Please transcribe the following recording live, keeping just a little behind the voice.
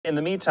In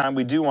the meantime,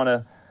 we do want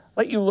to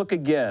let you look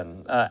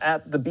again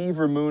at the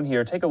Beaver Moon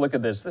here. Take a look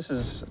at this. This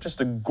is just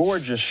a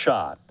gorgeous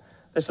shot.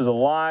 This is a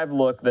live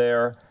look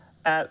there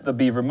at the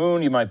Beaver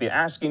Moon. You might be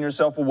asking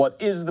yourself, well, what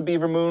is the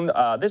Beaver Moon?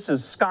 This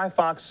is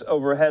Skyfox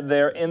overhead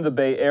there in the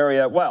Bay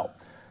Area. Well,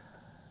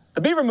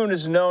 the Beaver Moon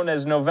is known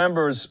as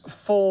November's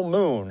full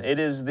moon. It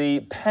is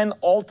the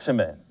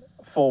penultimate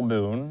full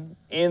moon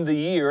in the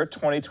year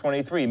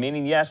 2023,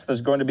 meaning, yes, there's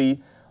going to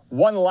be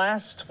one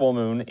last full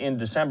moon in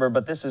December,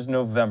 but this is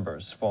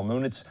November's full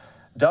moon. It's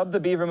dubbed the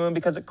Beaver Moon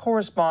because it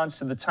corresponds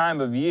to the time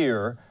of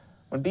year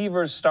when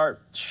beavers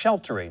start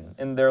sheltering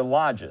in their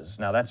lodges.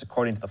 Now, that's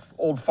according to the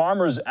Old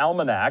Farmer's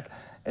Almanac.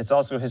 It's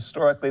also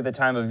historically the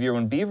time of year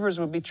when beavers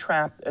would be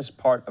trapped as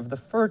part of the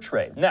fur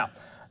trade. Now,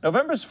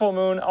 November's full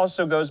moon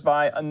also goes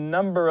by a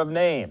number of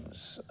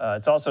names.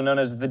 It's also known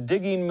as the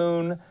digging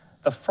moon,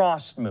 the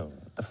frost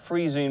moon, the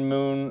freezing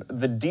moon,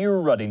 the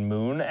deer-rutting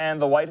moon,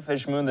 and the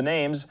whitefish moon. The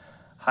names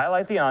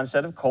highlight the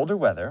onset of colder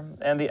weather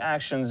and the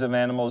actions of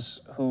animals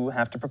who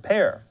have to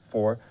prepare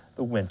for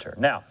the winter.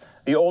 Now,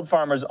 the Old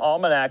Farmer's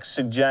Almanac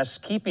suggests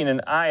keeping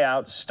an eye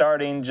out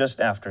starting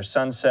just after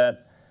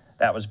sunset.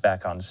 That was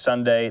back on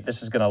Sunday.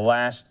 This is going to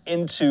last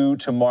into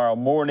tomorrow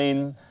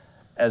morning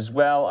as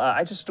well.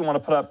 I just want to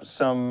put up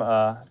some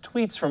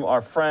tweets from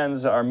our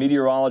friends, our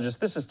meteorologist.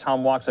 This is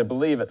Tom Walks, I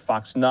believe, at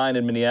Fox 9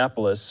 in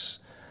Minneapolis.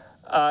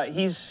 He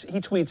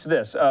tweets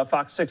this,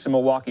 Fox 6 in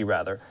Milwaukee,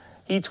 rather.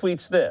 He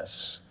tweets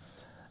this.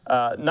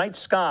 Night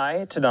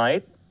sky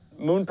tonight,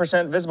 moon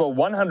percent visible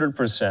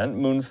 100%,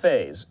 moon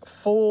phase.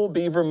 Full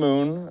Beaver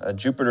Moon,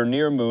 Jupiter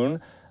near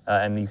moon,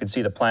 and you can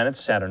see the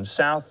planets, Saturn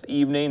south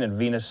evening and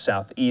Venus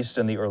southeast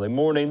in the early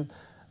morning,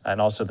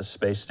 and also the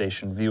space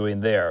station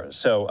viewing there.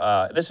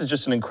 So this is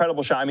just an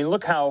incredible shot. I mean,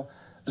 look how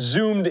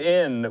zoomed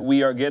in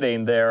we are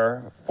getting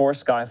there for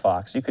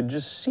Skyfox. You can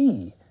just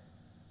see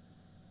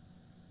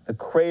the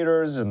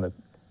craters and the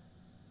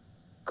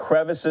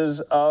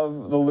crevices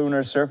of the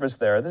lunar surface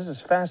there. This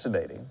is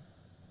fascinating.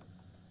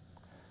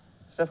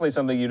 It's definitely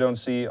something you don't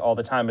see all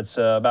the time. It's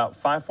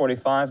about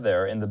 5:45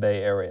 there in the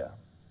Bay Area.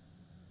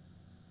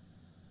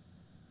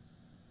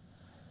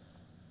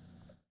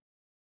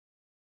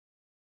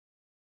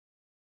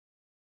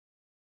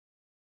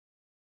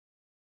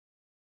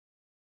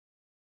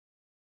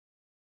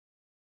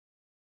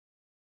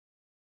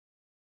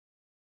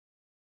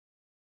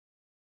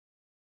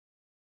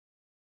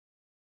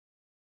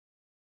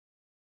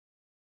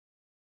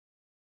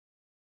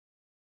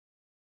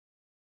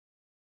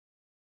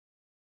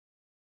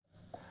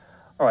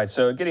 All right,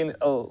 so getting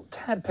a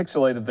tad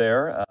pixelated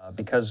there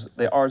because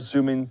they are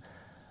zooming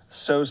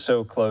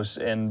so close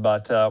in,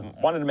 but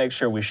wanted to make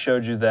sure we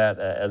showed you that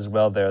as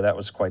well there. That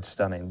was quite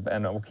stunning,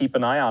 and we'll keep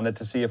an eye on it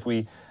to see if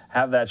we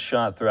have that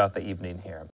shot throughout the evening here.